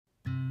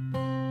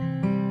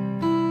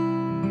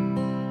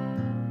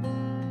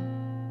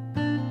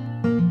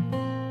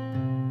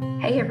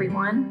Hey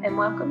everyone, and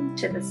welcome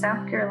to the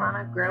South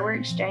Carolina Grower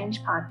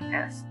Exchange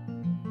podcast.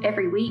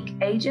 Every week,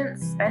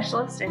 agents,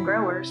 specialists, and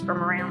growers from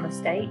around the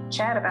state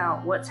chat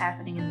about what's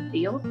happening in the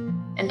field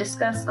and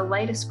discuss the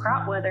latest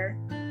crop weather,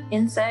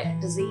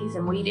 insect, disease,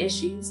 and weed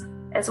issues,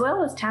 as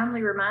well as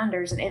timely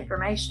reminders and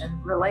information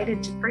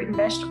related to fruit and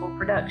vegetable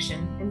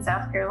production in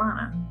South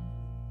Carolina.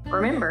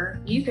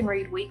 Remember, you can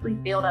read weekly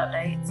field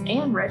updates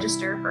and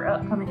register for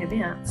upcoming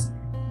events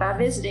by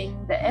visiting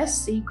the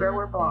SC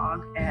Grower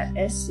blog at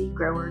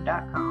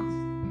scgrower.com.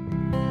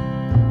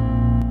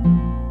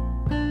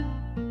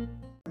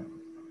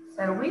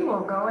 So we will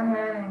go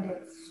ahead and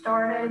get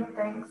started.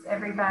 Thanks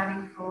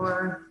everybody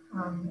for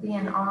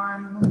being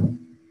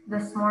on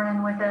this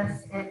morning with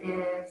us. It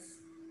is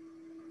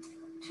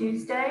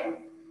Tuesday,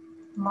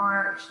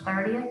 March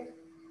 30th.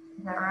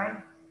 Is that right?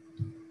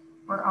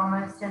 We're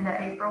almost into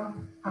April.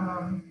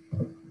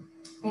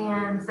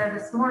 And so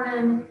this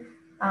morning,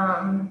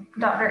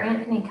 Dr.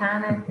 Anthony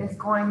Keinath is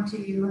going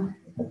to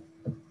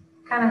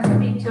kind of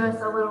speak to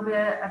us a little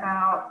bit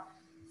about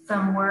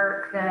some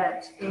work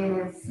that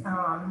is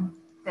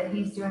that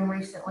he's doing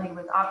recently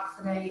with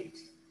Oxidate,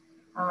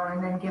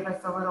 and then give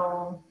us a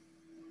little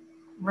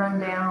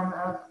rundown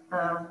of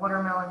the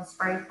watermelon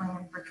spray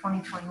plan for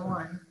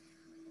 2021.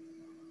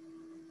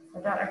 So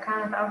Dr.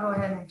 Keinath, I'll go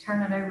ahead and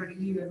turn it over to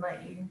you and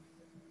let you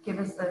give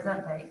us those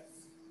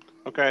updates.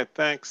 Okay,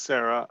 thanks,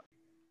 Sarah.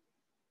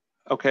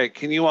 Okay,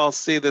 can you all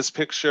see this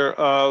picture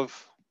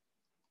of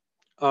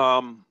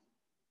alternaria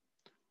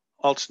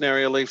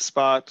leaf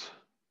spot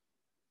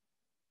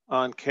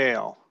on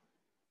kale?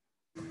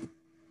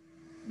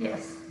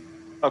 Yes.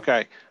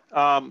 Okay,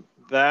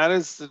 that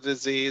is the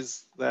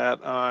disease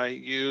that I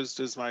used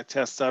as my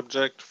test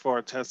subject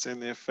for testing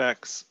the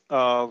effects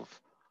of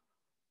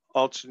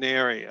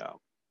alternaria.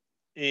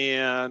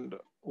 And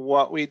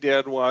what we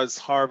did was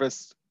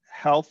harvest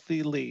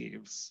healthy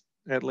leaves,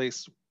 at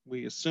least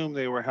we assume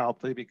they were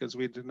healthy because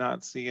we did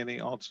not see any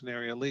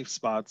alternaria leaf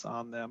spots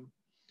on them,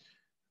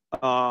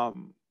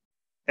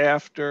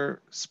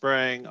 after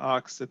spraying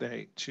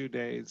Oxidate 2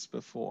 days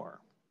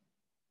before.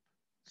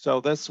 So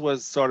this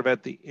was sort of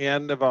at the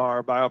end of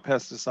our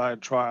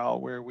biopesticide trial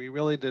where we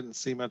really didn't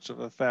see much of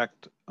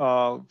effect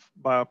of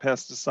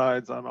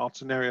biopesticides on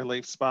alternaria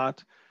leaf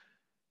spot.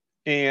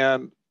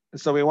 And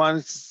so we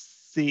wanted to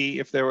see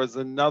if there was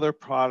another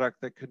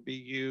product that could be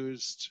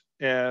used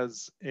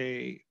as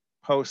a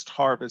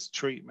post-harvest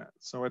treatment.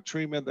 So a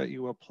treatment that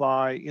you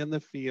apply in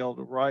the field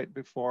right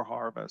before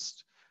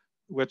harvest,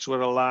 which would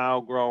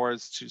allow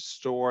growers to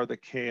store the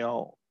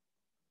kale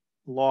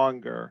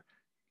longer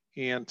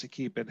and to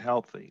keep it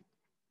healthy.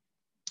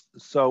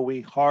 So we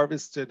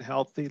harvested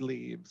healthy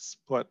leaves,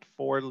 put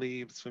 4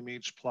 leaves from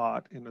each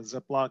plot in a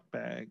Ziploc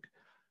bag,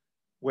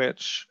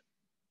 which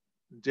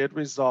did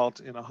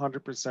result in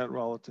 100%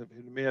 relative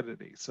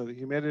humidity. So the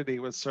humidity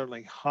was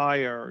certainly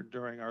higher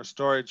during our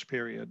storage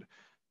period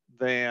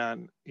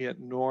than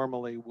it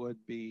normally would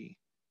be,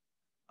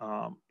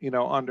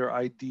 under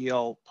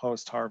ideal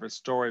post-harvest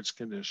storage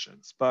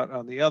conditions. But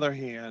on the other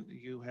hand,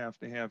 you have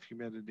to have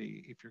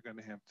humidity if you're going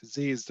to have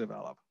disease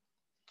develop.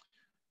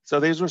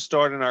 So these were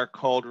stored in our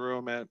cold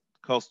room at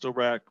Coastal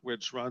Rec,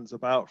 which runs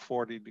about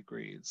 40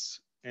 degrees.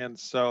 And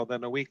so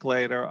then a week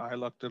later, I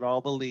looked at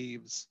all the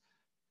leaves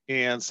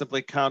and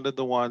simply counted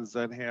the ones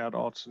that had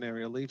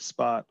alternaria leaf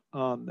spot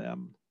on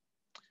them.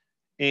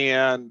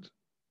 And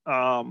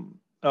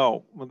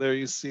oh, well, there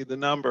you see the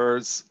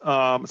numbers.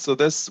 So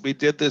we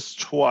did this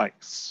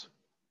twice.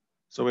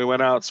 So we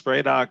went out,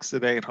 sprayed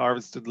Oxidate,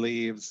 harvested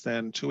leaves.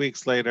 Then 2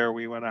 weeks later,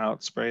 we went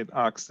out, sprayed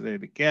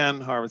Oxidate again,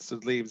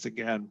 harvested leaves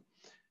again.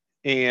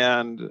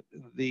 And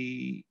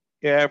the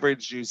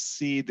average you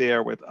see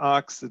there with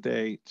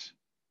Oxidate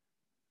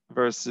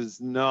versus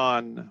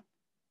none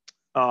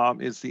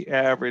is the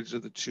average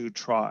of the 2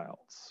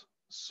 trials.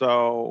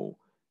 So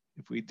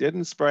if we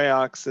didn't spray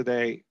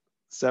Oxidate,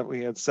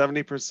 we had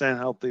 70%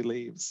 healthy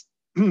leaves.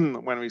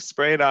 When we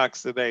sprayed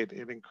Oxidate,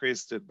 it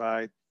increased it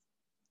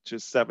to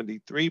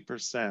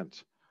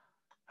 73%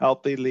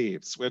 healthy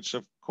leaves, which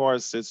of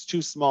course is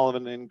too small of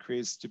an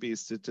increase to be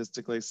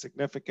statistically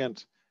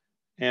significant.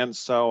 And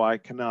so I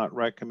cannot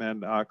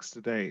recommend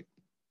Oxidate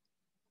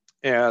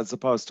as a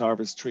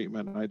post-harvest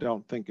treatment. I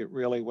don't think it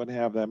really would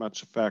have that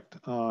much effect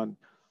on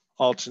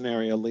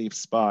alternaria leaf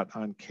spot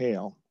on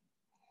kale.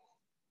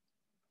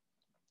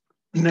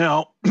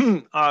 Now,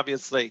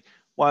 obviously,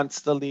 once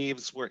the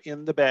leaves were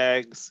in the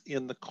bags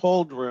in the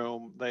cold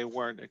room, they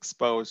weren't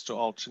exposed to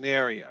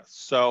alternaria.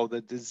 So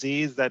the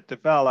disease that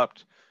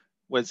developed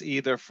was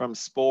either from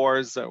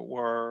spores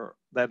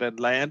that had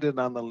landed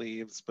on the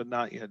leaves but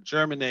not yet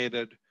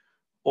germinated,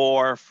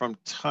 or from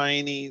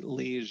tiny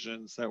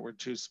lesions that were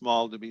too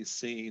small to be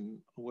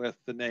seen with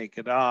the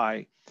naked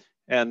eye,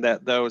 and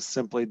that those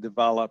simply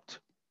developed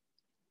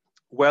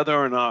whether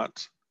or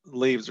not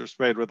leaves are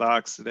sprayed with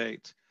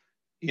Oxidate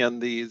in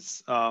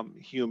these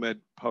humid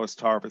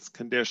post-harvest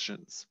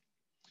conditions.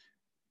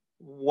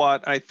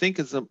 What I think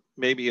is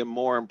maybe a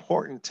more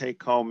important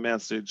take-home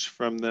message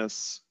from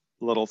this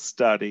little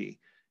study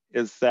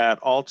is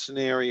that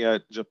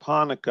Alternaria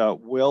japonica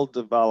will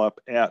develop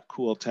at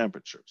cool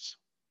temperatures.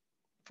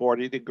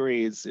 40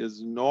 degrees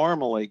is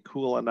normally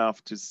cool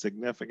enough to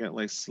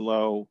significantly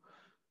slow,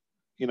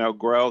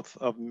 growth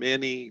of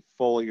many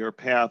foliar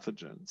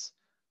pathogens.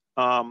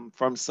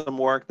 From some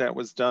work that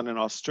was done in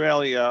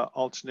Australia,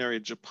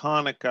 Alternaria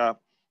japonica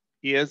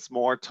is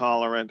more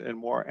tolerant and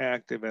more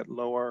active at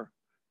lower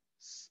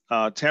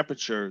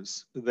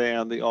temperatures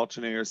than the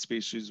Alternaria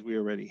species we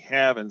already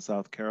have in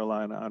South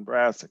Carolina on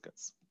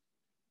brassicas.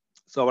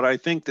 So what I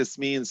think this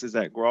means is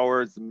that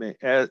growers may,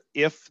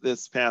 if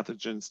this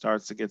pathogen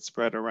starts to get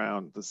spread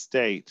around the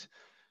state,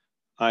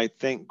 I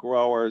think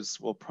growers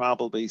will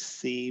probably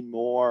see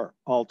more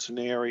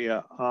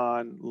Alternaria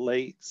on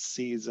late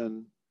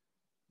season,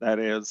 that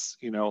is,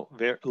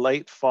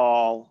 late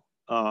fall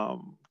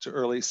to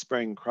early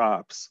spring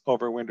crops,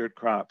 overwintered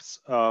crops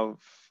of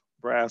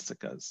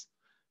brassicas.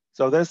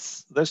 So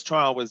this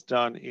trial was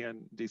done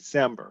in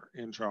December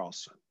in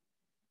Charleston.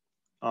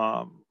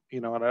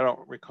 And I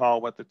don't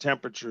recall what the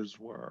temperatures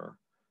were,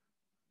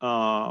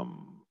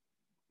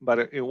 but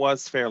it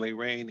was fairly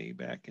rainy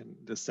back in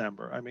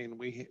December. I mean,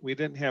 we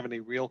didn't have any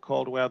real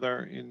cold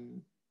weather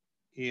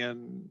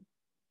in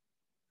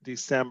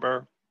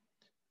December,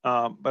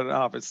 but it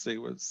obviously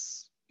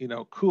was,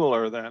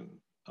 cooler than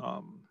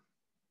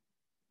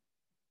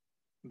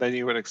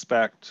you would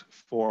expect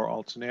for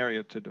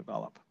Alternaria to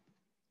develop.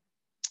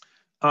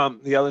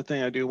 The other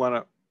thing I do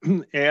want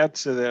to add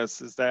to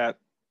this is that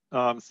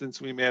since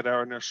we made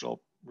our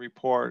initial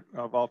report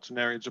of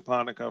Alternaria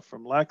japonica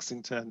from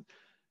Lexington,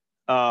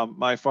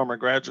 my former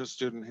graduate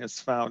student has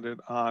found it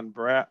on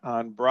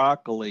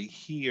broccoli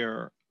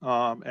here,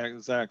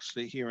 it's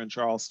actually here in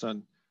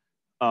Charleston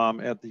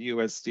at the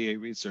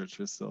USDA research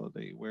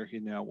facility where he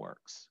now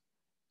works.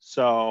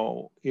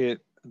 So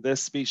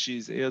this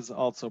species is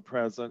also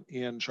present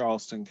in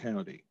Charleston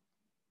County.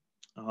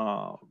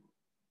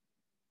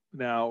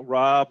 Now,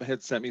 Rob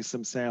had sent me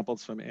some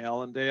samples from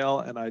Allendale,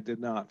 and I did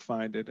not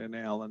find it in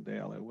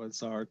Allendale. It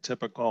was our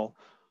typical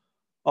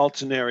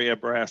Alternaria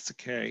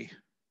brassicae.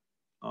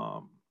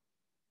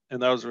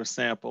 And those were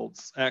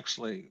samples,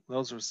 actually,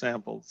 those were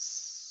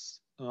samples,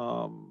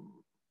 I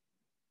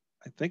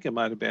think it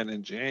might have been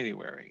in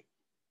January.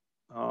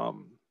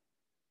 And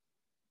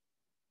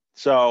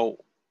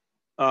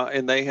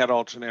they had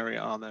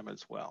Alternaria on them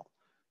as well.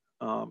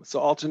 So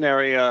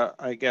Alternaria,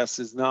 I guess,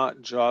 is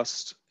not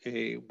just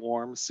a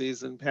warm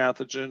season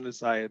pathogen,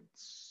 as I had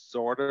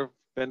sort of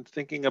been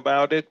thinking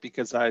about it,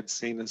 because I had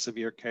seen a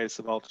severe case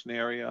of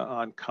Alternaria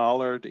on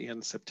collard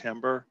in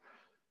September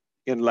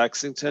in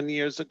Lexington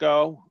years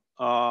ago.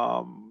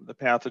 The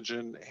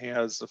pathogen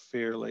has a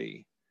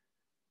fairly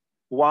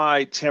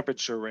wide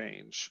temperature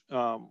range,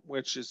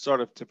 which is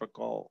sort of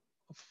typical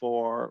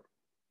for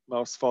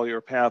most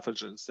foliar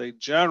pathogens. They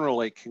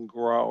generally can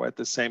grow at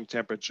the same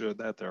temperature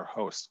that their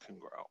host can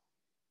grow.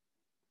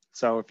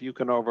 So if you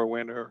can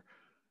overwinter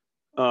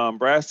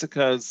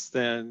brassicas,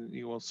 then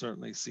you will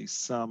certainly see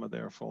some of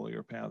their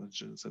foliar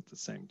pathogens at the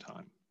same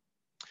time.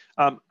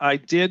 I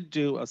did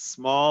do a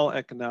small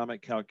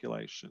economic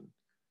calculation.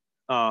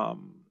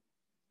 And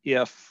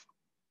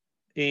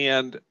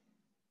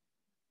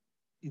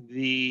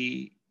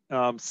the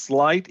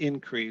slight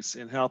increase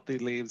in healthy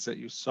leaves that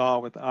you saw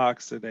with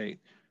Oxidate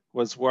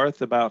was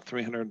worth about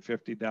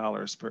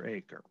 $350 per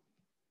acre.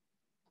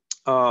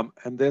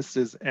 And this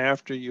is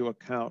after you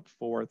account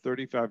for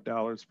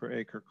 $35 per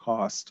acre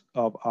cost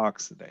of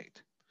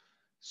Oxidate.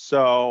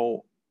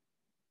 So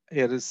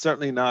it is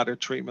certainly not a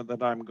treatment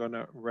that I'm going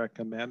to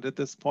recommend at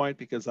this point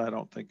because I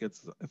don't think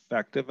it's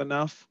effective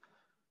enough.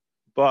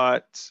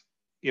 But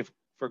if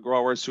for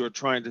growers who are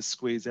trying to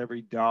squeeze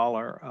every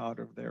dollar out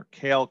of their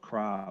kale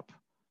crop,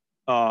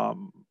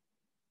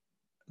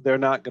 they're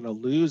not going to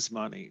lose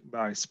money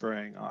by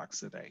spraying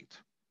Oxidate.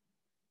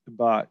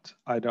 But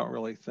I don't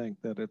really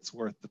think that it's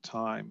worth the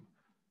time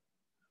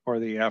or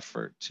the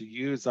effort to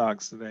use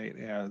Oxidate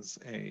as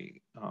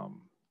a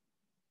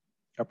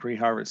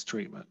pre-harvest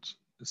treatment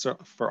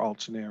for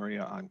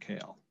Alternaria on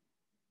kale.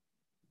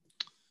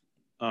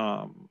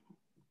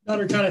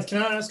 Dr. Keinath,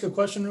 can I ask a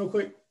question real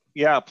quick?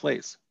 Yeah,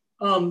 please.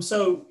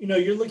 So,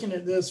 you're looking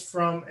at this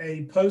from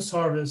a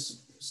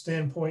post-harvest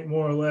standpoint,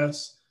 more or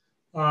less.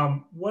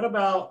 What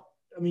about,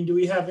 do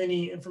we have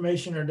any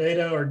information or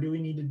data, or do we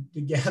need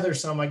to gather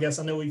some? I guess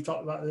I know we've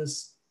talked about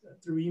this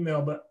through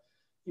email, but,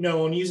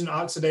 on using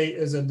Oxidate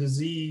as a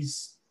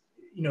disease,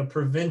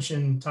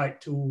 prevention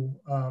type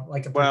tool,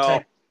 like a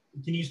protect.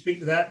 Can you speak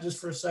to that just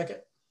for a second?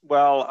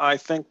 Well, I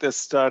think this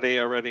study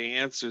already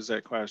answers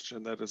that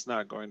question, that it's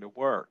not going to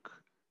work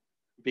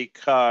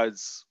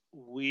because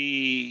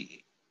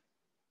the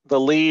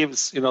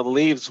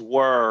leaves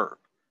were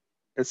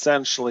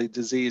essentially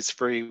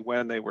disease-free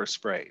when they were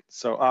sprayed.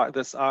 So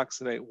this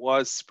Oxidate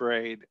was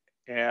sprayed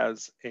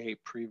as a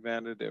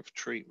preventative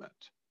treatment.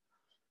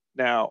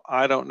 Now,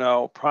 I don't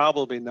know,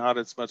 probably not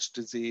as much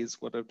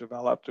disease would have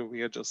developed if we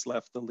had just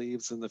left the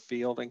leaves in the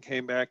field and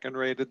came back and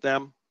raided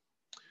them.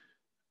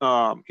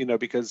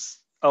 Because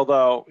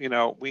although,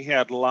 we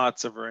had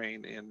lots of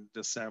rain in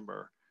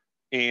December,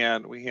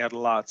 and we had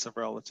lots of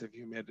relative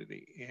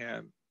humidity.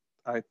 And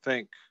I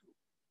think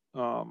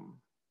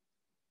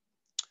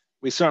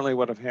we certainly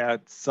would have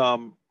had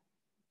some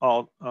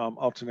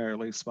alternary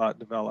leaf spot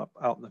develop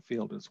out in the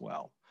field as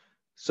well.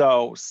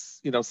 So,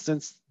 you know,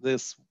 since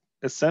this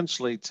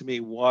essentially to me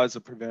was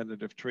a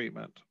preventative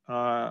treatment,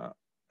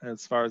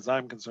 as far as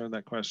I'm concerned,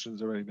 that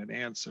question's already been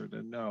answered,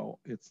 and no,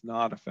 it's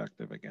not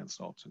effective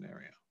against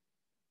Alternaria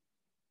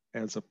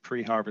as a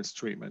pre-harvest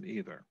treatment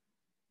either.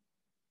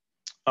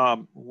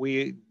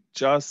 We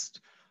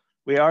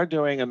are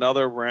doing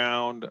another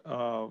round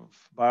of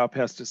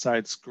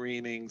biopesticide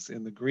screenings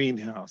in the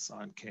greenhouse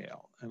on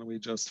kale. And we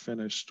just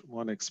finished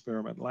one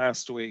experiment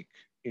last week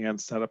and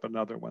set up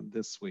another one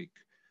this week.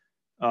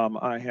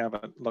 I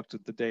haven't looked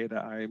at the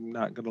data. I'm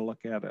not going to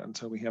look at it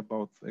until we have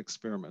both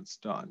experiments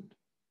done.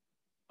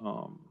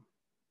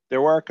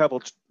 There were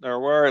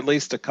at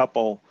least a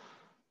couple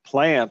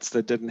plants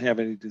that didn't have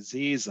any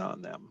disease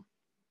on them.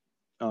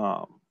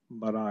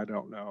 But I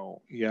don't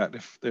know yet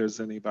if there's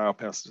any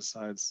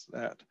biopesticides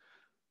that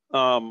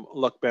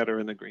look better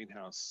in the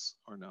greenhouse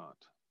or not.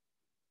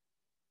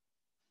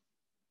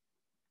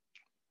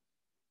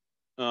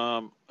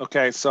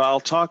 Okay, so I'll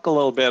talk a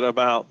little bit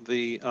about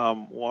the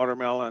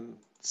watermelon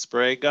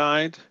spray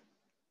guide.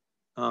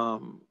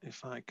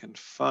 If I can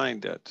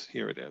find it,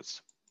 here it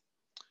is.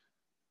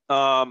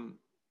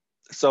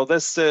 So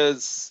this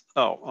is,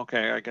 oh,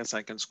 okay, I guess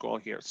I can scroll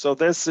here. So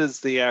this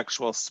is the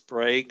actual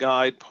spray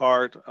guide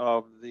part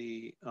of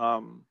the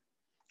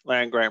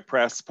Land Grant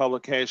Press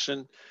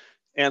publication.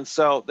 And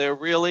so there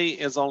really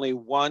is only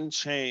one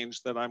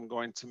change that I'm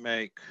going to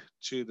make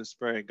to the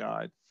spray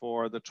guide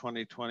for the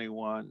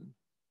 2021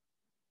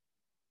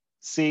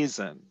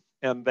 season.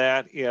 And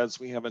that is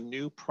we have a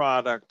new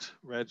product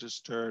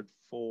registered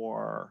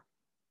for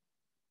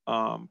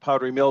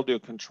powdery mildew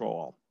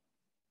control.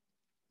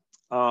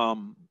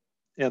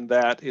 And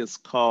that is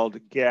called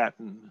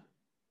Gatton.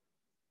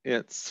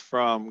 It's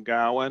from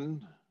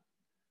Gowan.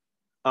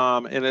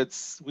 And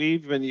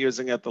we've been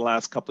using it the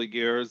last couple of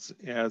years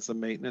as a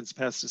maintenance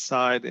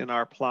pesticide in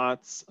our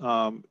plots.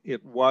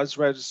 It was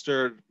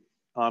registered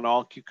on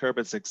all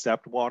cucurbits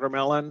except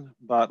watermelon,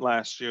 but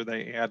last year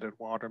they added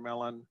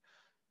watermelon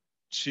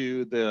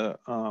to the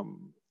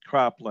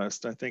crop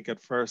list. I think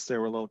at first they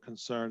were a little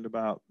concerned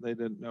about, they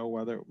didn't know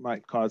whether it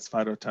might cause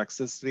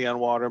phytotoxicity on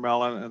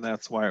watermelon, and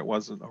that's why it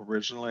wasn't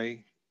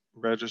originally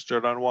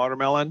registered on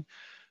watermelon.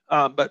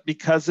 But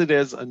because it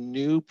is a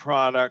new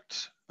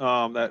product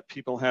that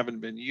people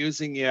haven't been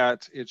using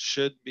yet, it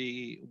should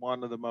be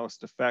one of the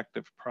most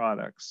effective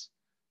products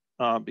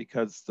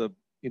because the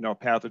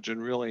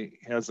pathogen really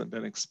hasn't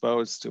been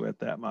exposed to it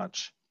that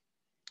much.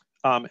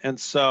 And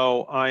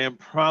so I am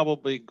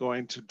probably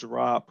going to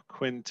drop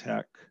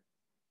Quintec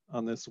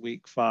on this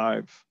week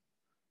 5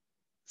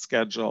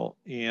 schedule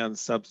and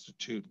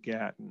substitute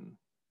Gatton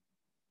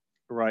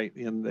right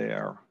in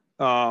there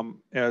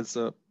as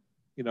a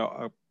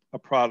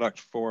product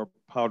for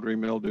powdery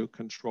mildew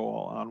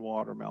control on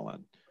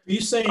watermelon. Are you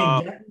saying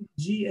Gatton,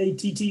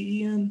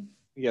 G-A-T-T-E-N?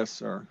 Yes,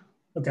 sir.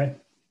 Okay.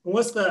 And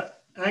what's the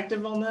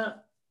active on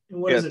that?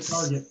 And what does it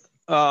target?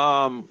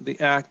 The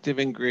active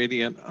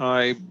ingredient,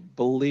 I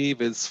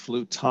believe, is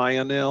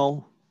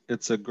flutionil.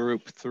 It's a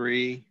group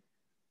 3,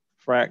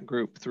 FRAC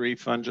group 3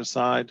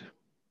 fungicide.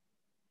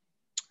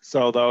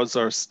 So those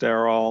are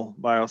sterile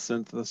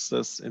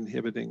biosynthesis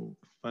inhibiting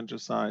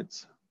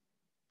fungicides.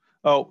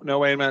 Oh, no,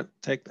 wait a minute.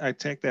 I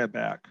take that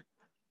back.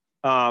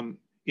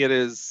 It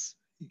is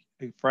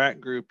a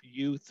FRAC group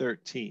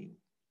U13,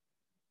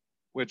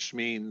 which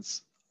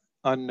means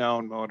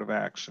unknown mode of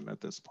action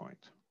at this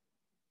point.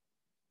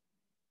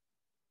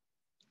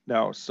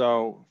 No,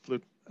 so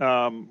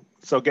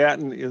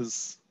Gatton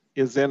is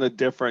in a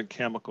different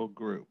chemical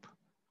group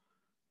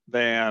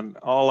than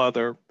all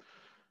other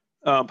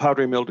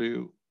powdery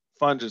mildew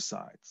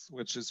fungicides,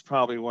 which is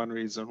probably one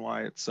reason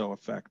why it's so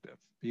effective,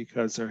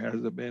 because there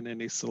hasn't been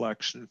any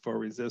selection for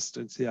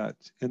resistance yet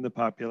in the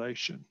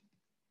population.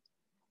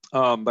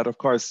 But of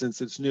course,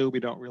 since it's new, we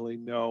don't really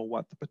know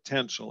what the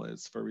potential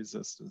is for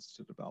resistance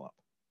to develop.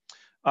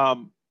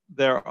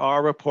 There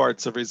are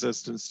reports of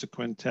resistance to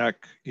Quintec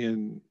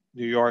in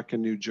New York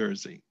and New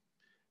Jersey.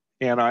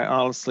 And I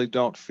honestly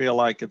don't feel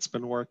like it's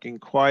been working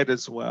quite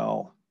as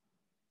well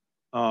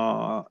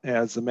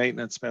as a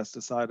maintenance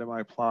pesticide in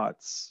my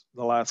plots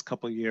the last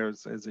couple of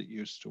years as it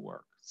used to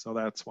work. So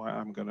that's why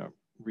I'm going to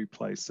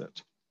replace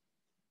it.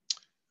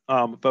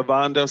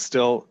 Vivando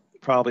still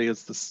probably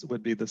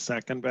would be the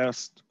second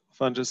best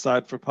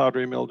fungicide for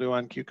powdery mildew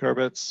on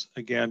cucurbits,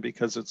 again,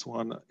 because it's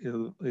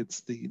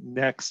the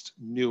next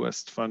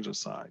newest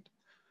fungicide.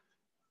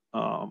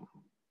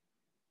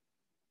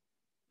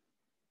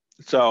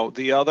 So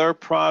the other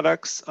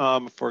products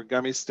for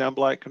gummy stem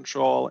blight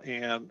control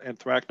and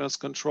anthracnose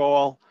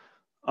control,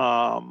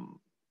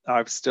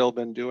 I've still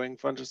been doing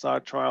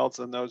fungicide trials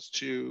in those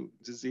 2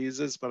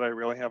 diseases, but I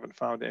really haven't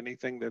found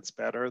anything that's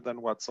better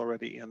than what's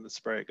already in the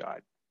spray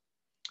guide.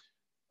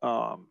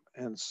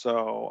 And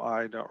so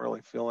I don't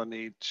really feel a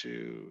need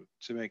to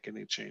make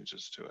any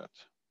changes to it.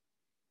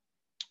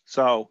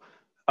 So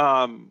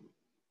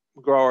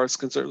growers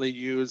can certainly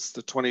use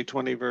the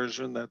 2020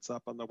 version that's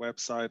up on the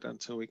website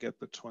until we get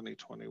the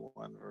 2021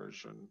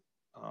 version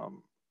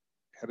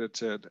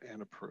edited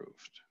and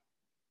approved.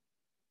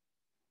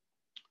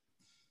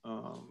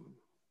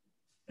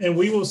 And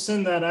we will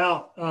send that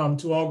out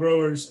to all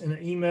growers in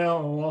an email,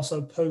 and we'll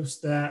also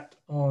post that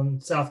on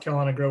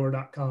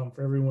southcarolinagrower.com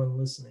for everyone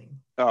listening.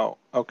 Oh,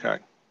 okay.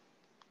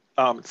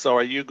 So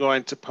are you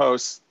going to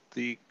post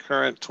the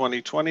current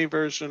 2020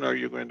 version, or are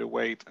you going to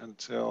wait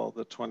until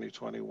the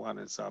 2021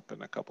 is up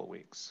in a couple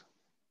weeks?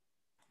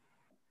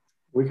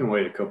 We can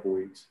wait a couple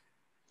weeks.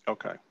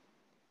 Okay.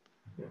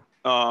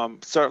 Yeah.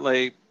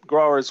 Certainly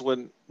growers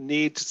wouldn't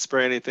need to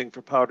spray anything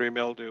for powdery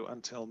mildew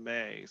until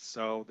May.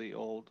 So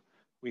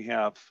we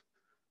have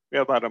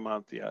about a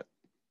month yet,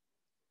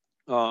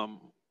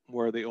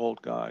 where the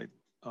old guide,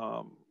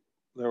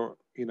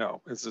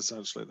 is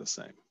essentially the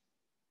same.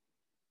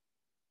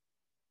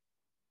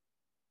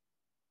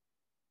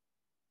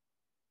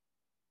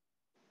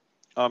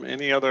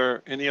 Any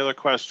other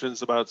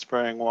questions about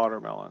spraying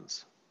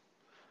watermelons?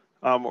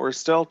 We're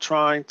still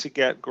trying to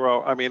get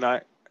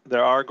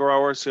there are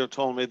growers who have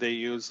told me they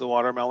use the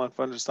watermelon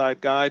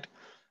fungicide guide.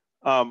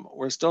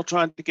 We're still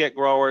trying to get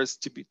growers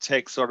to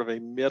take sort of a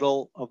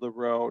middle of the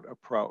road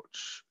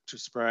approach to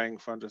spraying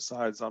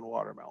fungicides on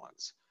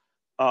watermelons.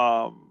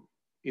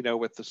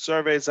 With the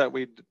surveys that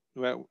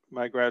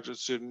my graduate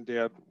student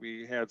did,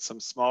 we had some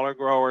smaller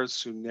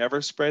growers who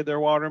never sprayed their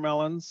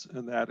watermelons,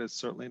 and that is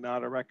certainly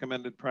not a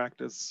recommended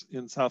practice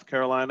in South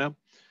Carolina.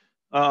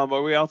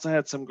 But we also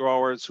had some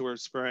growers who are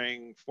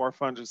spraying 4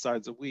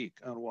 fungicides a week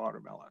on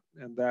watermelon,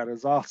 and that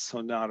is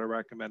also not a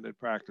recommended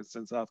practice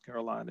in South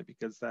Carolina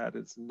because that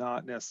is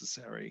not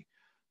necessary.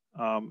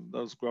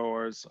 Those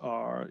growers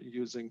are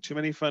using too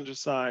many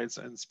fungicides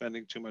and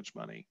spending too much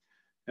money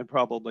and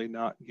probably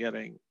not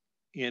getting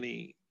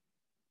any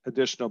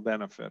additional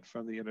benefit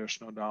from the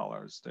additional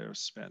dollars they're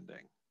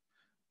spending.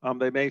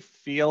 They may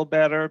feel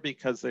better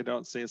because they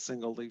don't see a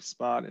single leaf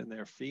spot in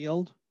their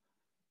field.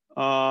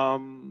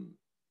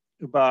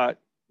 But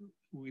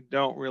we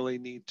don't really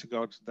need to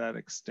go to that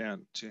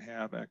extent to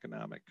have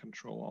economic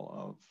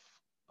control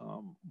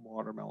of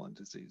watermelon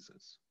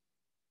diseases.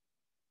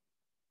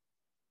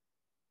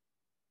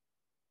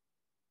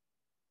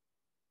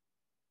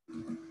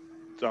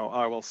 So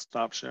I will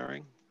stop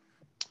sharing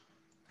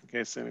in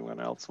case anyone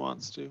else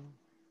wants to.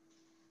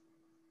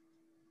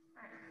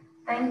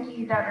 Thank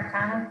you, Dr.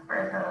 Keinath,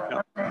 for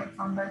the updates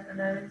on both of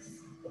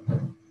those.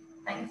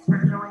 Thanks for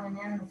joining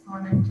in this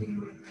morning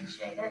too. We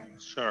appreciate it.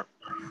 Sure.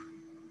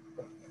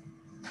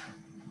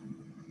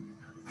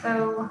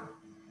 So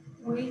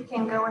we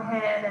can go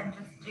ahead and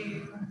just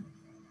do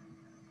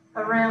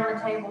a round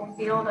the table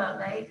field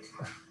update.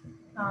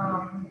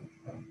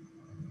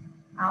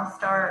 I'll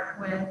start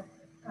with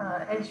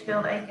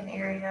Edgefield, Aiken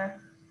area.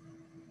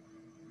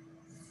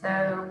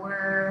 So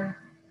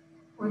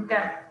we've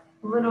got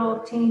little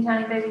teeny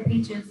tiny baby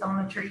peaches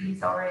on the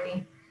trees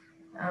already.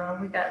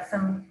 We've got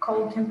some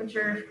cold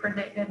temperatures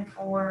predicted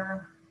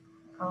for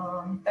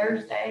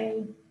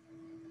Thursday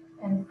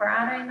and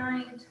Friday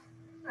night,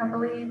 I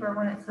believe, or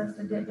when it's supposed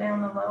to dip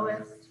down the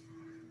lowest.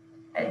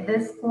 At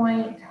this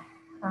point,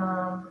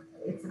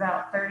 it's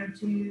about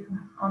 32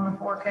 on the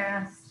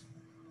forecast.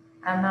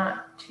 I'm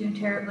not too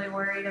terribly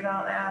worried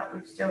about that.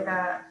 We've still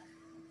got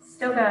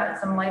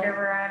some later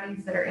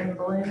varieties that are in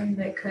bloom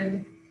that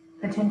could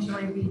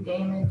potentially be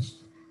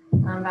damaged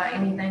by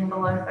anything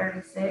below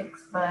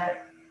 36.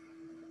 But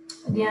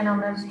again,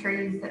 on those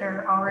trees that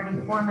are already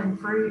forming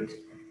fruit,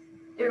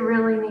 it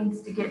really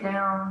needs to get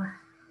down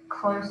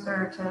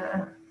closer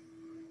to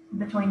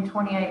between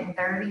 28 and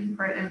 30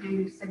 for it to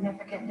do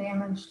significant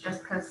damage,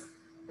 just because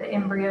the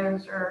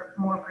embryos are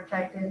more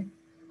protected.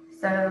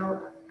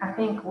 So I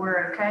think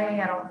we're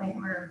okay. I don't think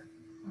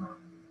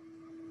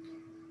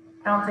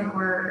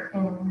we're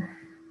in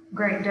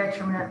great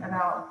detriment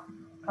about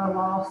a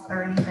loss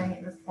or anything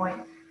at this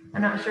point.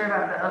 I'm not sure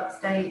about the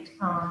upstate.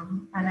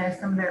 I know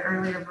some of their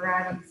earlier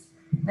varieties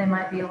they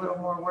might be a little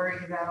more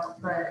worried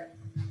about, but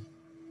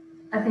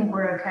I think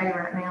we're okay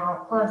right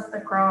now. Plus the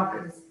crop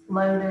is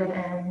loaded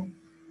and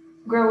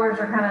growers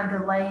are kind of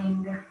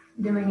delaying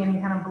doing any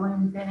kind of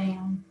bloom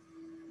thinning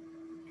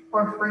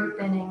or fruit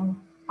thinning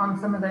on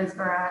some of those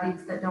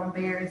varieties that don't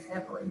bear as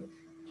heavily,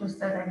 just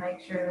so they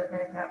make sure that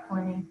they've got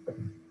plenty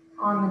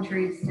on the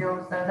trees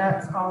still. So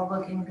that's all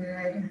looking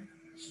good.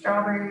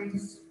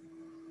 Strawberries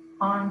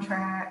on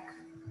track.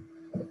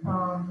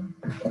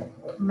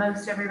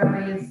 Most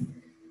everybody is,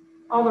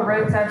 all the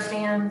roadside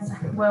stands,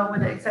 well,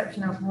 with the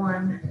exception of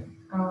one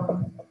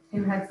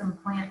who had some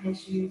plant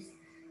issues,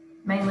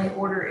 mainly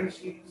order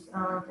issues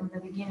in the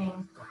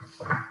beginning.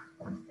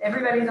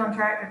 Everybody's on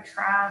track to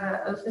try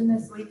to open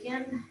this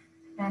weekend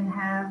and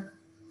have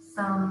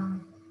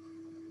some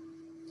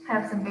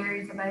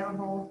berries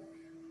available.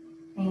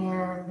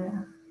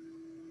 And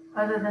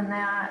other than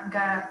that,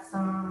 got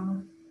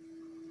some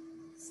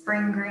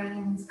spring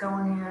greens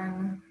going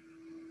in,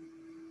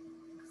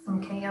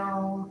 some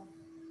kale,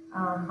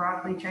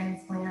 broccoli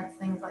transplants,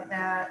 things like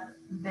that.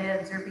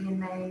 Beds are being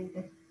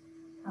made.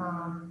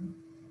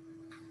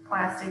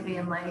 plastic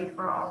being laid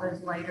for all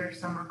those later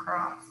summer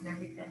crops and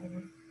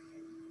everything.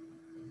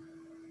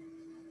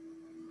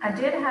 I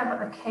did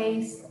have a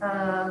case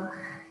of,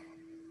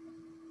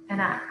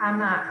 and I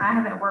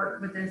haven't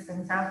worked with this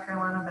in South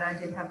Carolina, but I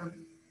did have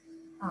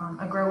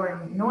a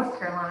grower in North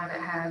Carolina that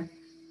had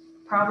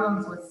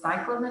problems with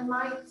cyclamen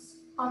mites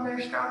on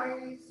their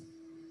strawberries.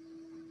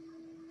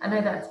 I know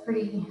that's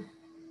pretty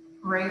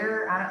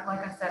rare.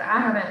 Like I said,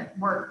 I haven't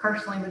worked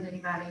personally with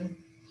anybody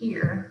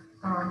here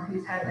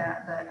who's had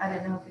that, but I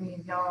didn't know if any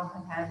of y'all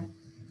have had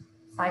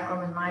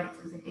cyclamen mites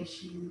as an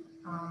issue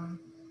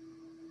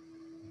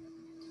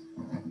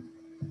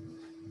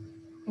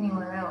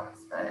anywhere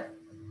else, but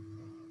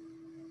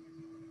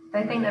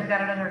they think they've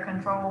got it under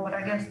control, but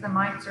I guess the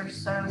mites are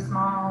so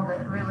small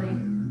that really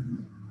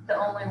the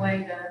only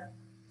way to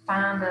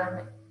find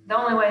them, the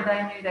only way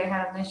they knew they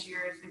had them this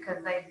year is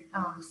because they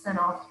sent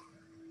off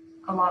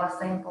a lot of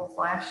samples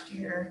last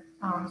year.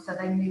 So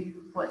they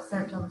knew what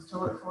symptoms to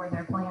look for in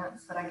their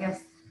plants, but I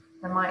guess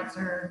the mites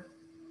are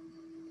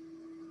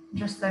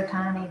just so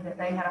tiny that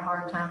they had a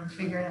hard time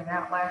figuring it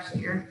out last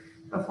year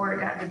before it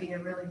got to be a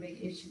really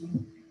big issue.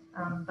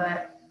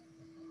 But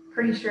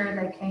pretty sure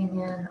they came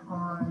in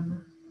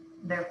on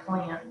their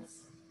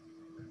plants.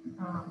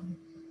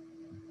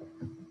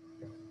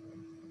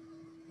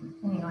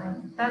 Anyway,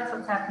 that's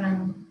what's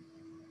happening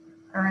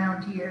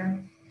around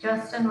here.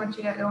 Justin, what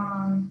you got going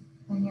on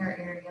in your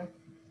area?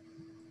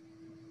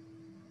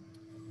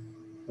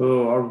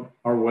 Oh,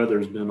 our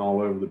weather's been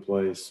all over the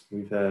place.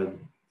 We've had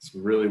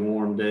some really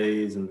warm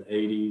days in the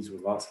 80s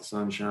with lots of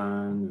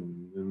sunshine,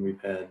 and then we've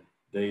had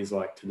days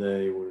like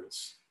today where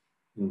it's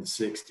in the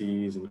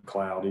 60s and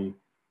cloudy.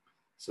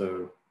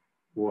 So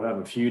we'll have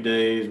a few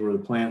days where the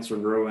plants are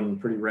growing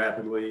pretty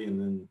rapidly, and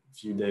then a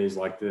few days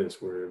like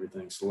this where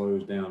everything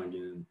slows down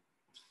again.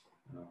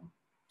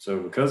 So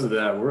because of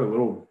that, we're a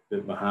little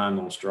bit behind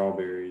on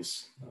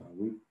strawberries.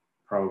 We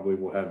probably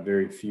will have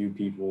very few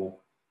people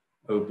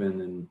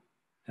open and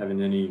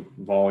having any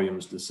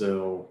volumes to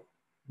sell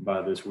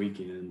by this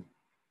weekend.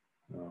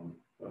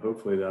 But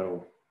hopefully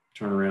that'll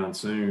turn around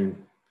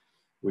soon.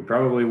 We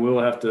probably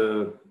will have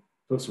to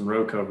put some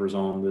row covers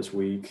on this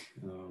week.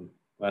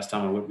 Last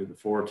time I looked at the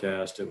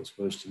forecast, it was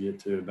supposed to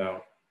get to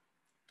about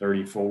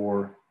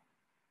 34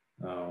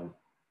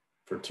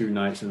 for 2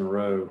 nights in a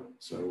row.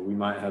 So we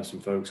might have some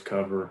folks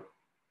cover.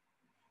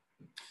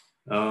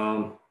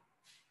 No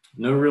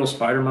real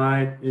spider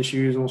mite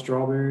issues on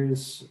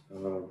strawberries.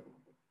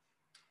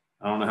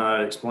 I don't know how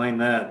to explain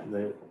that,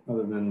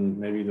 other than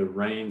maybe the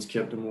rains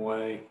kept them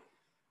away.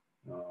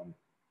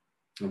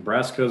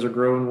 Brassicas are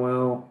growing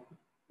well.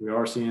 We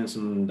are seeing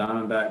some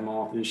diamondback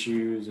moth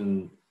issues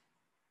and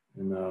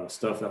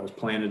stuff that was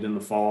planted in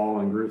the fall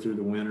and grew through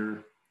the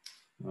winter.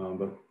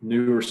 But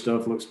newer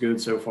stuff looks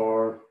good so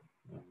far.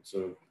 So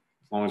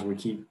as long as we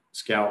keep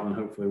scouting,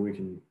 hopefully we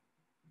can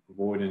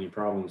avoid any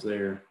problems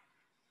there.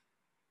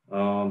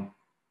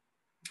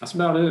 That's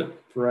about it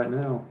for right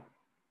now.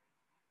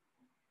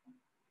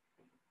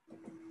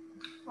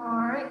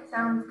 All right,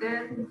 sounds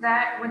good.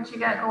 Zach, what you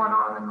got going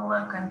on in the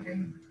low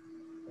country?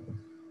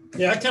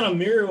 Yeah, I kind of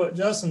mirror what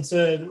Justin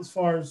said as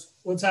far as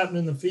what's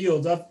happening in the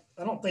fields. I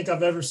don't think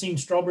I've ever seen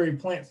strawberry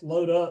plants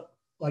load up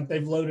like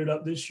they've loaded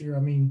up this year. I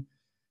mean,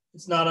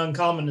 it's not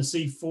uncommon to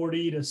see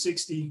 40 to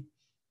 60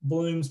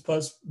 blooms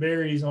plus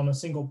berries on a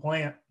single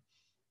plant.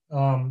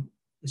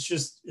 It's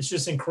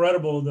just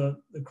incredible,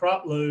 the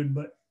crop load.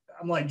 But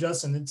I'm like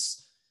Justin,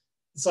 it's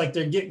like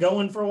they get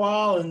going for a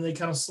while and they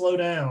kind of slow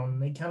down.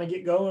 They kind of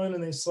get going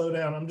and they slow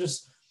down. I'm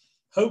just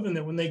hoping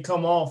that when they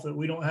come off that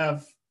we don't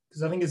have,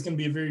 because I think it's going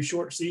to be a very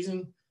short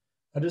season.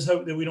 I just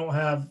hope that we don't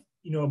have,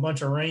 a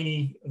bunch of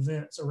rainy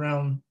events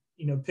around,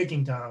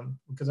 picking time,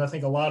 because I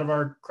think a lot of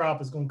our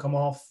crop is going to come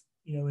off,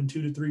 in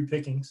 2 to 3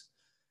 pickings.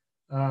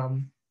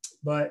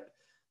 But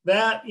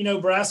that,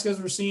 brassicas,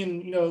 we're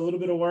seeing, a little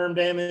bit of worm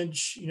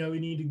damage. We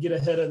need to get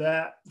ahead of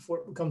that before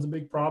it becomes a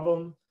big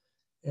problem.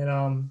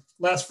 And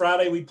last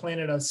Friday, we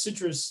planted a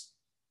citrus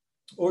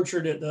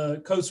orchard at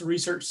the Coastal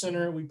Research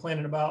Center. We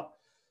planted about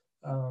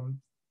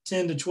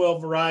 10 to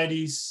 12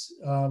 varieties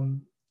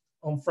on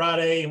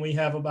Friday, and we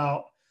have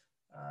about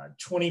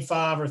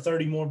 25 or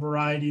 30 more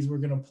varieties we're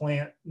going to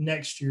plant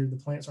next year. The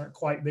plants aren't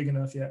quite big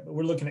enough yet, but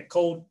we're looking at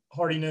cold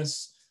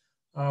hardiness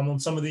on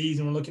some of these,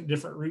 and we're looking at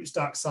different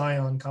rootstock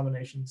scion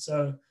combinations.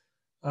 So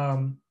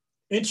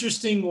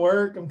interesting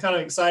work. I'm kind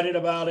of excited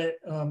about it.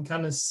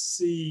 Kind of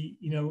see,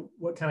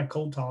 what kind of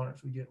cold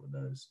tolerance we get with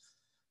those.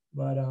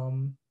 But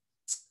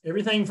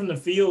everything from the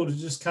field is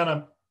just kind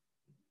of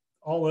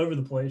all over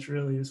the place,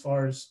 really, as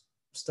far as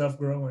stuff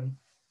growing.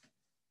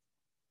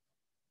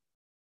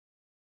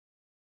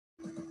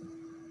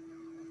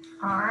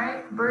 All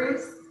right,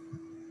 Bruce,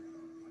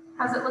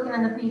 how's it looking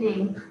in the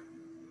PD?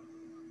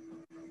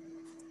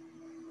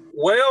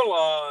 Well,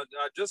 I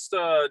just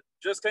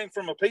came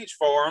from a peach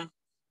farm.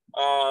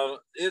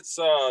 It's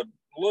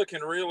looking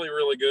really,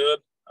 really good.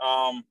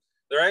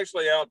 They're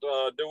actually out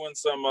doing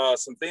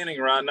some thinning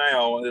right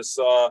now. This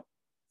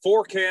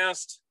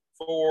forecast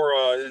for,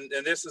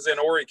 and this is in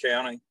Horry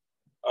County,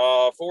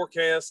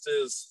 Forecast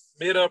is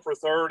mid upper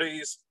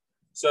 30s,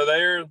 so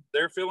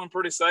they're feeling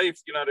pretty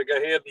safe, you know, to go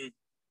ahead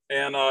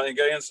and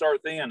go ahead and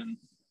start thinning.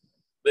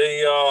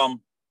 The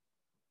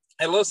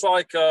it looks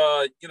like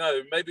you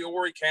know, maybe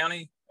Horry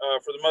County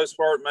for the most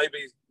part may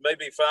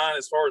be fine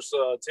as far as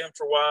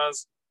temperature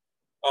wise.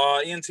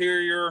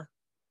 Interior,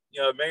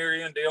 you know,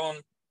 Marion,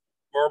 Dillon,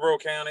 Marlboro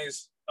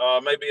counties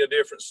may be a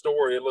different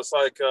story. It looks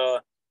like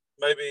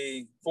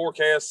maybe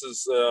forecast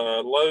is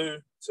low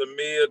to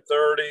mid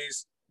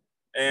 30s,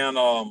 and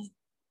a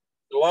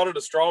lot of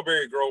the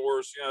strawberry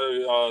growers, you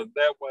know,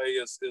 that way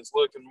is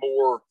looking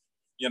more,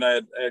 you know,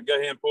 at go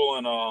ahead and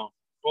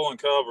pulling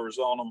covers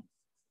on them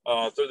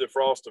through the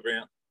frost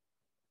event.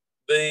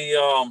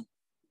 The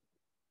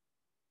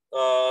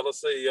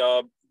let's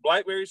see,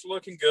 blackberries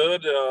looking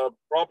good.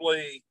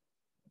 Probably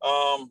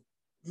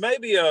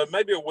maybe a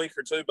week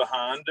or two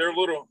behind.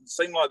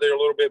 Seem like they're a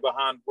little bit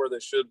behind where they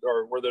should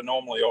or where they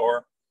normally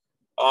are.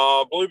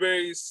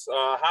 Blueberries,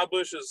 high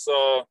bush is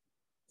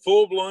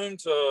full bloom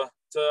to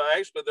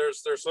actually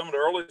there's some of the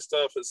early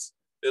stuff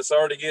it's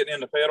already getting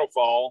into petal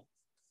fall.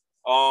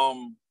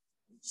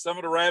 Some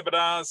of the rabbit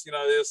eyes, you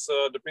know, it's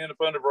depending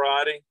upon the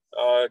variety.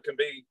 It can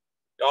be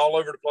all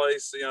over the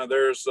place. You know,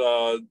 there's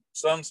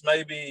some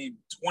maybe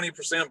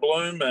 20%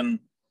 bloom and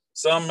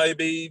some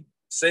maybe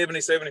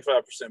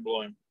 75%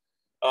 bloom.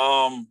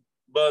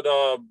 But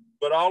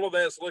all of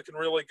that's looking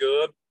really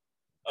good.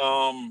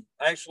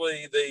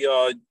 Actually,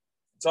 the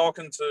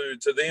talking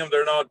to them,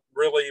 they're not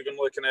really even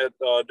looking at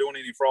doing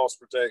any frost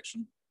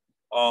protection.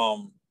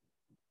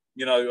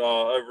 You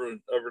know,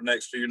 over the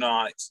next few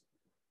nights.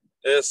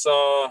 It's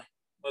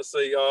let's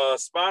see,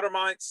 spider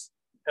mites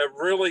have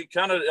really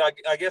kind of,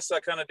 I guess I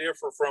kind of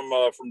differ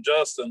from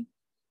Justin,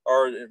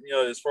 or you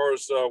know, as far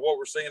as what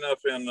we're seeing up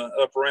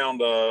around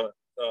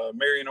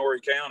Marion,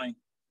 Horry County,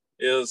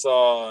 is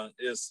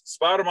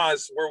spider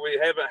mites where we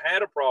haven't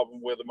had a problem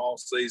with them all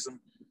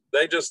season.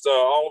 They just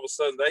all of a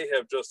sudden they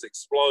have just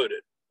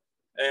exploded,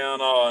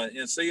 and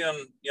seeing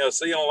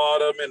a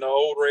lot of them in the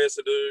old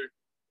residue.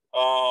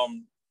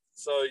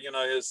 So you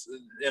know, it's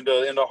in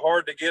the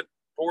hard to get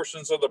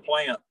portions of the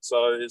plant.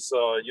 So it's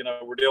you know,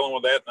 we're dealing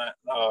with that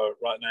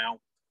right now.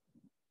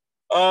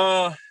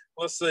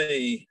 Let's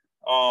see,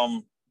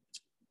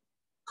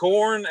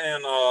 corn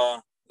and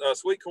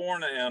sweet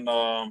corn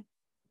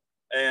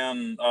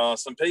and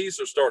some peas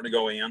are starting to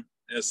go in.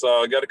 It's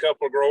got a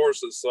couple of growers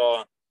that's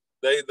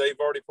they've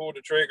already pulled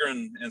the trigger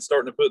and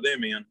starting to put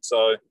them in.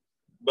 So,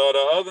 but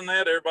other than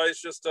that, everybody's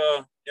just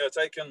you know,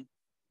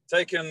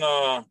 taking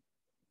the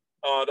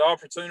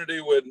opportunity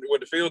with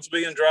the fields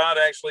being dry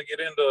to actually get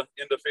into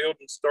field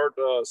and start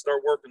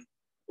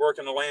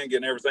working the land,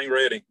 getting everything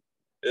ready.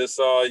 It's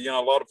you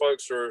know, a lot of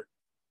folks are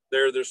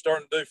they're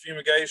starting to do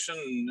fumigation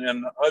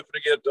and hoping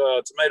to get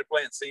tomato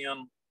plants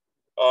in.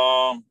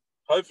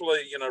 Hopefully,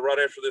 you know, right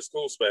after this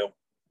cool spell.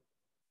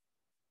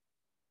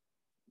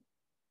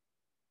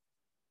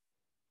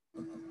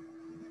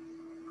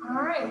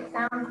 All right,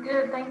 sounds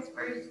good. Thanks,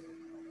 Bruce.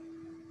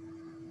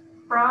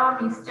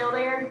 Rob, you still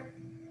there?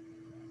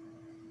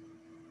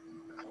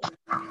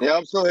 Yeah,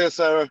 I'm still here,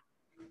 Sarah.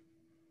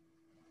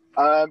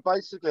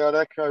 Basically, I'd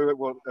echo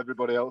what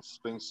everybody else has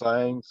been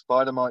saying.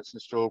 Spider mites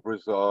and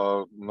strawberries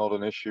are not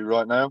an issue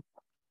right now.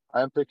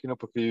 I am picking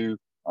up a few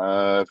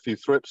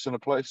thrips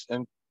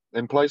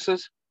in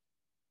places.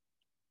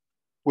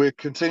 We're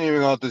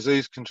continuing our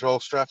disease control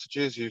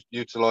strategies,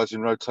 utilizing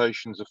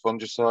rotations of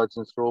fungicides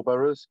and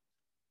strawberries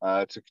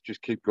to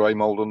just keep grey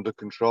mold under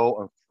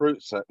control. And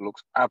fruit set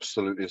looks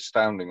absolutely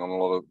astounding on a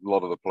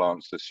lot of the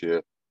plants this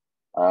year.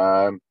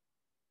 In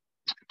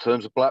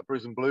terms of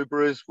blackberries and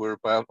blueberries, we're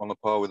about on a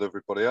par with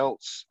everybody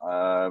else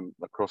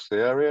across the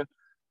area.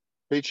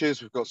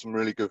 Peaches, we've got some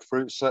really good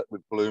fruit set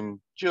with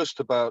bloom just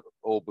about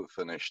all but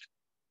finished.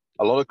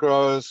 A lot of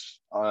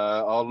growers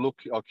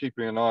are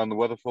keeping an eye on the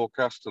weather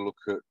forecast to look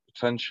at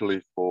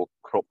potentially for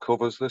crop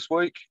covers this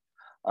week,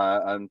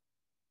 and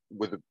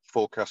with the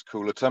forecast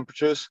cooler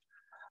temperatures.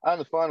 And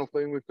the final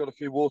thing, we've got a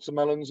few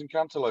watermelons and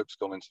cantaloupes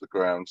gone into the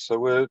ground. So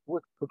we're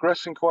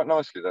progressing quite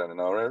nicely down in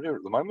our area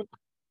at the moment.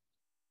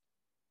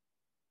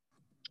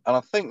 And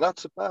I think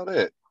that's about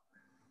it.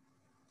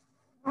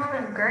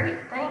 Great,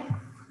 thanks.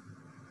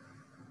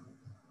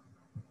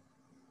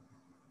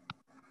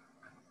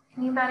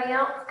 Anybody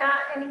else got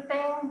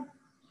anything?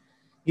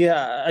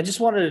 Yeah, I just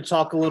wanted to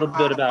talk a little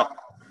bit about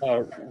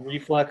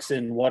Reflex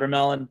and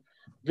watermelon.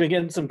 Been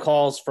getting some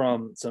calls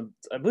from some,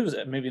 I believe it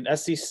was maybe an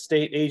SC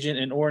State agent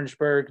in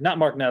Orangeburg, not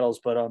Mark Nettles,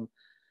 but or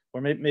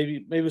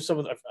maybe some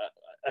of the,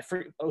 I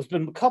forget, there's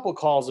been a couple of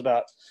calls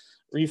about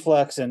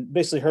Reflex and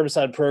basically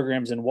herbicide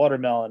programs in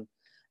watermelon.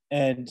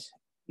 And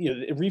you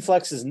know,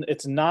 Reflex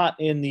it's not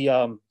in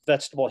the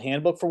vegetable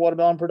handbook for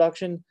watermelon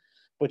production,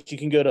 but you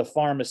can go to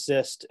Farm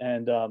Assist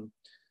and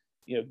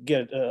you know,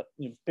 get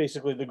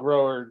basically the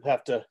grower would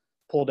have to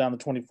pull down the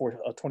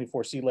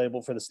 24C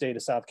label for the state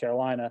of South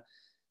Carolina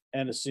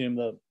and assume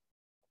the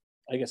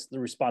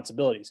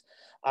responsibilities.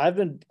 I've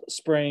been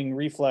spraying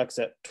Reflex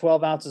at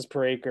 12 ounces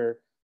per acre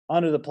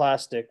under the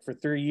plastic for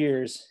 3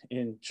 years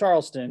in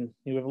Charleston.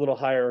 You have a little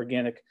higher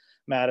organic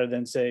matter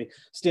than say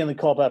Stanley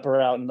Culpepper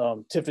out in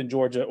Tifton,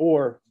 Georgia,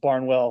 or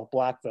Barnwell,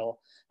 Blackville.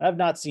 I've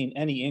not seen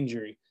any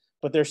injury,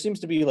 but there seems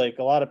to be like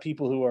a lot of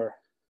people who are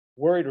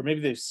worried, or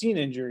maybe they've seen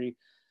injury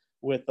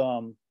with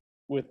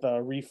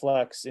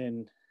Reflex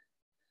in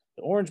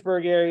the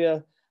Orangeburg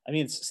area. I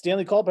mean, it's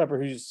Stanley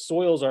Culpepper, whose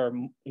soils are,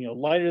 you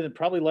know,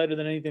 probably lighter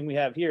than anything we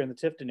have here in the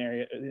Tifton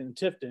area. In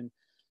Tifton,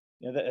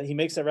 you know, he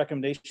makes that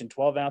recommendation,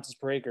 12 ounces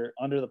per acre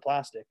under the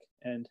plastic.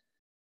 And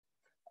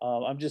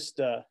I'm just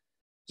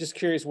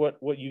curious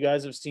what you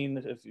guys have seen.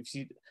 If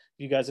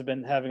you guys have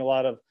been having a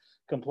lot of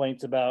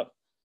complaints about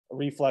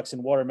Reflex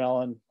in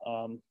watermelon,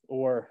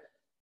 or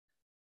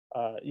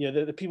you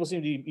know, the people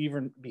seem to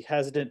even be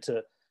hesitant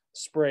to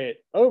spray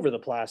it over the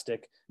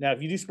plastic. Now,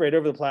 if you do spray it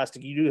over the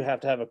plastic, you do have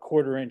to have a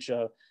 1/4 inch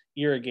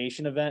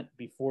irrigation event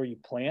before you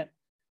plant.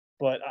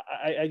 But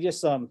I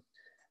guess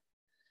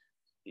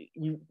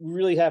you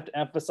really have to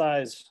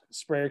emphasize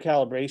sprayer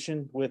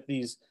calibration with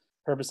these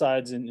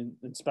herbicides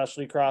in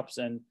specialty crops,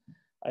 and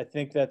I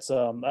think that's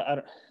I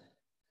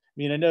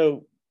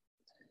know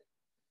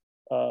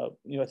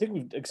you know, I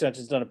think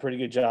Extension's done a pretty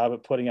good job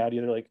of putting out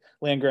either like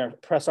land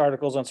grant press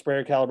articles on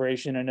sprayer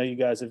calibration. I know you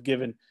guys have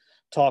given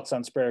talks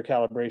on sprayer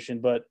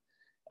calibration, but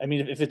I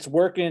mean, if it's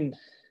working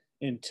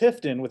in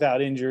Tifton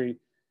without injury,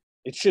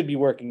 it should be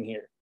working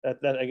here.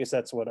 That I guess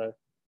that's what I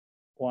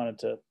wanted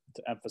to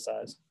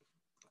emphasize.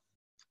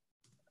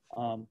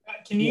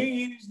 Can you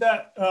use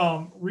that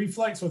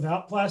Reflex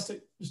without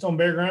plastic, just on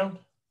bare ground?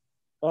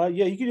 Yeah,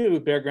 you can do it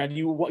with bare ground.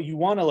 You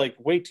want to like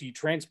wait till you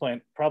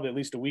transplant, probably at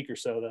least a week or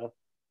so, though.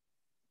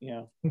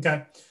 Yeah.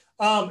 Okay.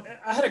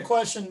 I had a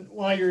question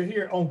while you're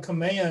here on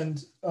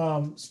Command,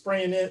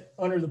 spraying it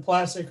under the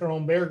plastic or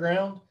on bare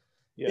ground.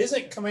 Yeah.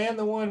 Isn't Command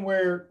the one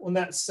where when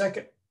that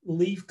second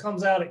leaf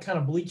comes out, it kind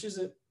of bleaches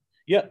it?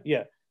 Yeah,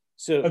 yeah.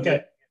 So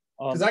okay,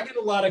 because I get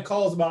a lot of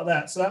calls about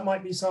that, so that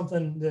might be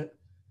something that.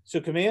 So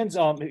Command's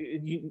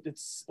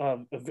it's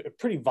a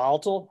pretty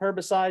volatile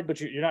herbicide, but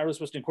you're not really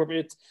supposed to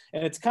incorporate it,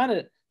 and it's kind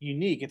of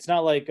unique. It's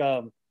not like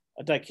a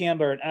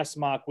dicamba or an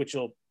SMOC, which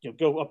will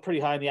go up pretty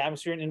high in the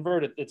atmosphere and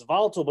invert it. It's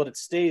volatile, but it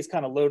stays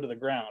kind of low to the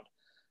ground.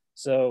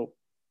 So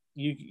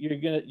you're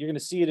gonna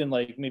see it in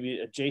like maybe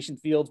adjacent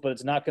fields, but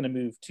it's not going to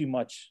move too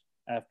much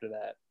after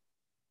that.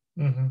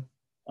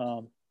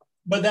 Mm-hmm.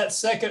 But that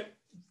second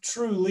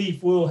true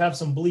leaf will have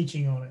some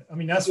bleaching on it. I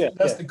mean, that's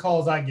the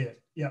calls I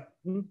get. Yeah.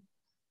 Mm-hmm.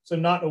 So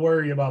not to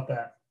worry about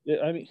that.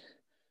 Yeah, I mean,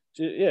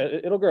 yeah,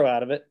 it'll grow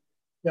out of it.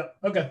 Yeah.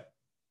 Okay.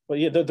 But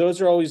yeah, those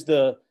are always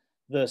the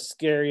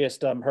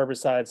scariest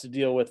herbicides to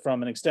deal with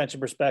from an extension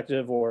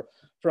perspective or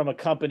from a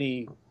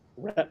company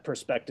rep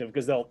perspective,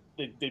 because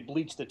they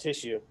bleach the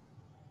tissue.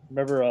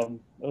 Remember,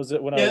 was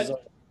it when I was?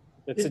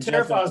 It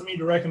terrifies me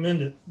to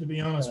recommend it, to be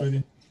honest with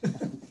you.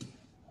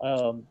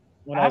 I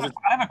have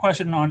a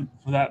question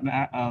for that,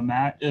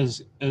 Matt.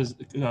 Is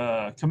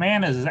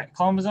Command, is that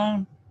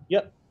clomazone?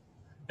 Yep.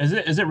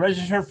 Is it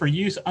registered for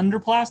use under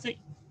plastic?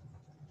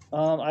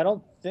 I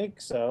don't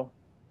think so.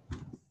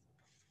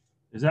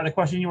 Is that the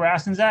question you were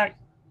asking, Zach?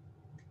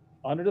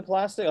 Under the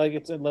plastic, like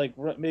it's in like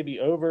maybe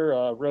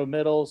over row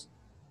middles.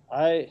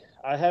 I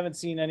haven't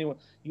seen anyone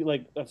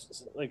like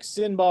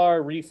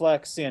Sinbar,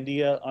 Reflex,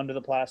 Sandia under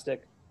the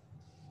plastic.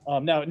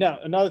 Now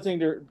another thing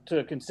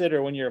to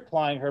consider when you're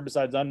applying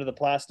herbicides under the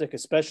plastic,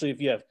 especially if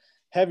you have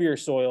heavier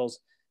soils,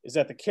 is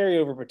that the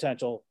carryover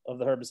potential of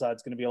the herbicide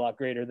is going to be a lot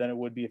greater than it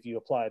would be if you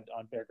applied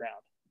on bare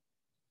ground.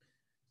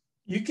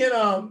 You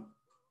can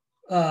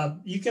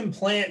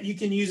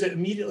use it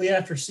immediately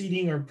after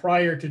seeding or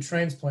prior to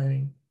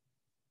transplanting.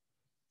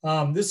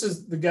 This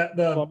is the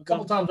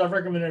couple times I've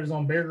recommended it is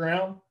on bare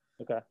ground.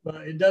 Okay.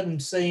 But it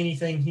doesn't say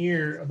anything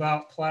here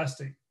about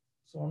plastic,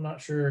 so I'm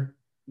not sure.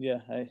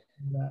 Yeah.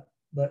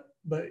 But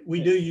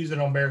we do use it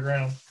on bare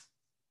ground.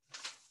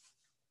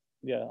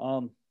 Yeah.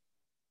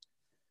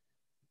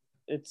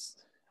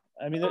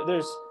 I mean,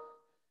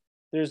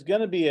 there's going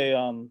to be a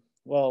I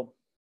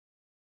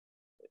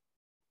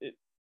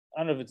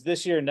don't know if it's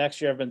this year or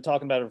next year. I've been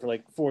talking about it for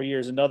like 4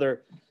 years.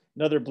 Another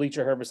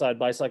bleacher herbicide,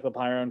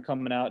 bicyclopyrone,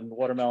 coming out in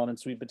watermelon and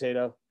sweet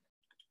potato,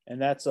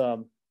 and that's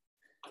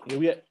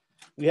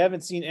we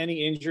haven't seen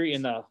any injury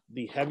in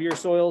the heavier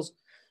soils,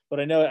 but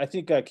I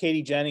think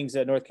Katie Jennings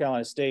at North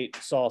Carolina State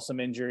saw some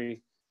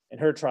injury in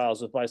her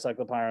trials with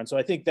bicyclopyrone. So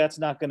I think that's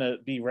not going to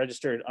be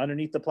registered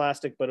underneath the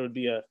plastic, but it would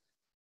be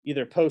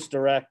either post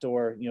direct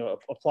or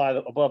apply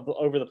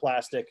over the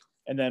plastic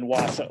and then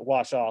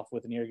wash off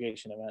with an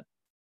irrigation event.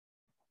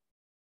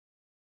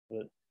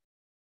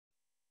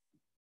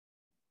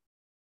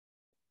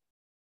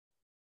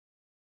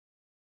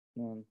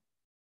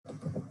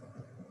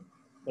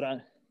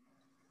 But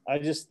I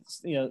just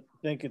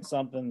think it's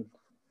something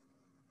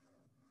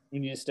you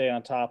need to stay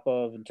on top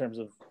of in terms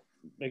of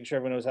making sure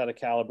everyone knows how to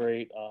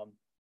calibrate.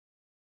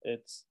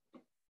 It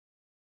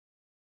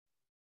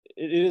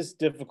is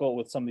difficult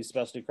with some of these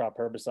specialty crop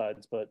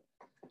herbicides, but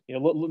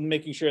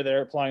making sure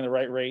they're applying the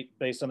right rate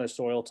based on their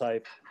soil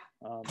type.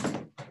 I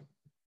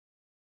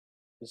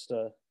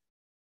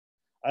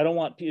don't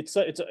want it's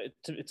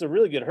a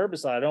really good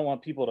herbicide. I don't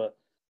want people to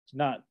to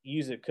not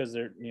use it because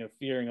they're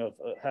fearing of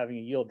having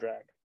a yield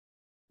drag.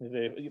 If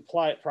they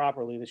apply it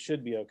properly, this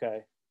should be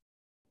okay.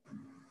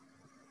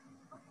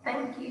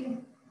 Thank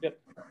you. Yep.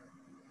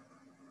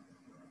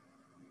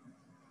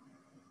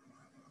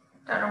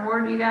 Dr.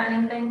 Ward, you got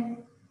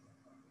anything?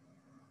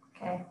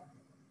 Okay.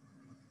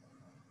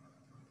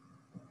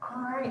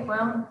 All right,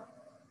 well,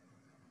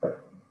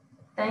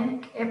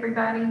 thank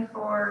everybody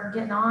for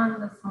getting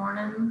on this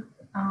morning.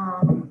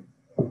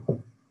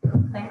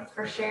 Thanks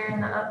for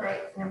sharing the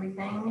updates and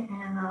everything.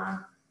 And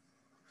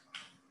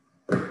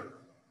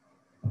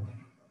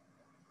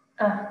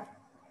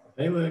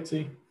Hey,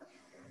 Lexi.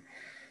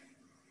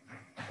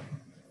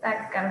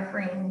 Zach's got a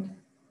friend.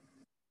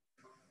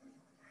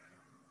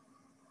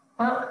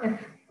 Well, if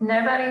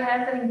nobody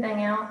has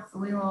anything else,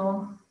 we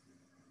will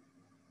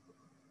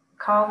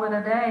call it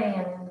a day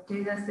and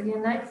do this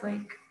again next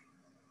week.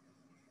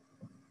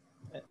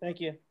 Thank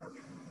you. All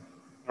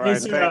right, Hey,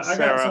 Sarah, thanks, I got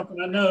Sarah.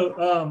 something. I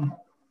know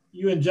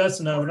you and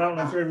Justin know, but I don't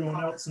know if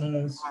everyone else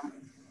knows.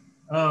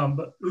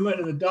 But we went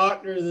to the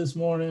doctor this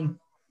morning,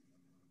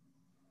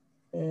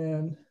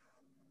 and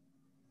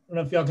I don't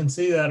know if y'all can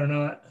see that or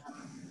not.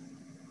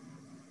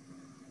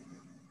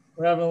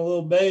 We're having a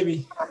little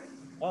baby.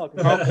 Oh,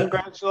 Oh,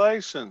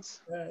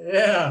 congratulations.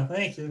 Yeah,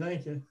 thank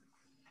you.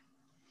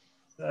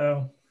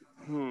 So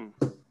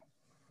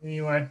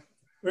anyway,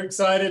 we're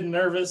excited and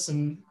nervous,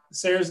 and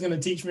Sarah's going to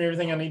teach me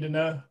everything I need to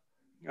know.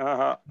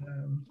 Uh-huh.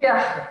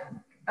 Yeah.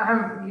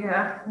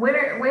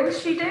 When's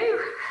she due?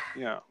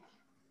 Yeah.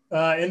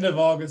 End of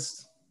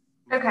August.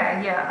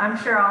 Okay, yeah, I'm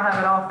sure I'll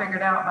have it all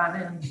figured out by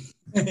then.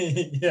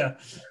 Yeah.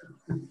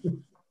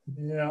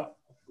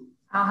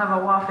 I'll have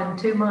a whopping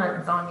 2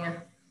 months on you.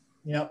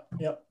 Yep.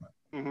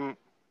 Mm-hmm.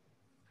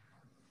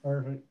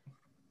 Perfect.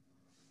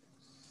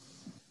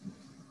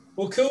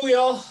 Well, cool,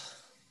 y'all.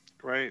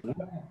 Great. Y'all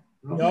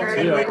too.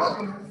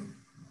 Congratulations.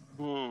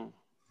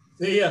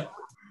 See ya.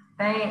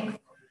 Thanks.